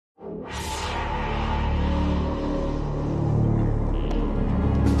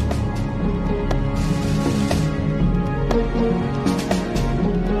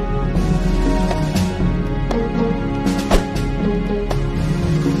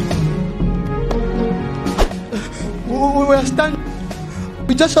are standing.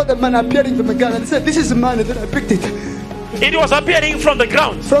 We just saw the man appearing from the ground and said, this is the man, and then I picked it. It was appearing from the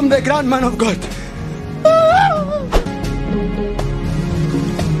ground. From the ground, man of God.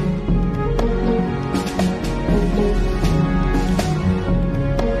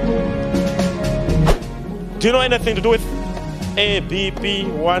 Do you know anything to do with ABP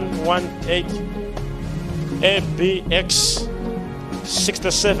 118? ABX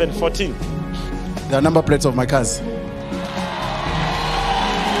 6714? There are number plates of my cars.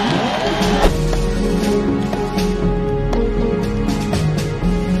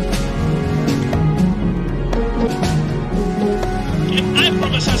 I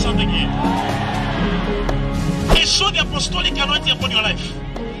prophesy something here. I saw the apostolic anointing upon your life.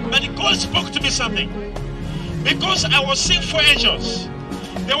 But God spoke to me something. Because I was seeing 4 angels.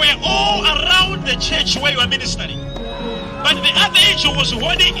 They were all around the church where you are ministering. But the other angel was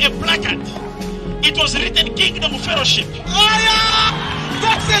holding a placard. It was written Kingdom Fellowship. Oh yeah!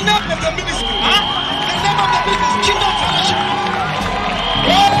 That's the name of the ministry. Huh? The name of the ministry is Kingdom Fellowship.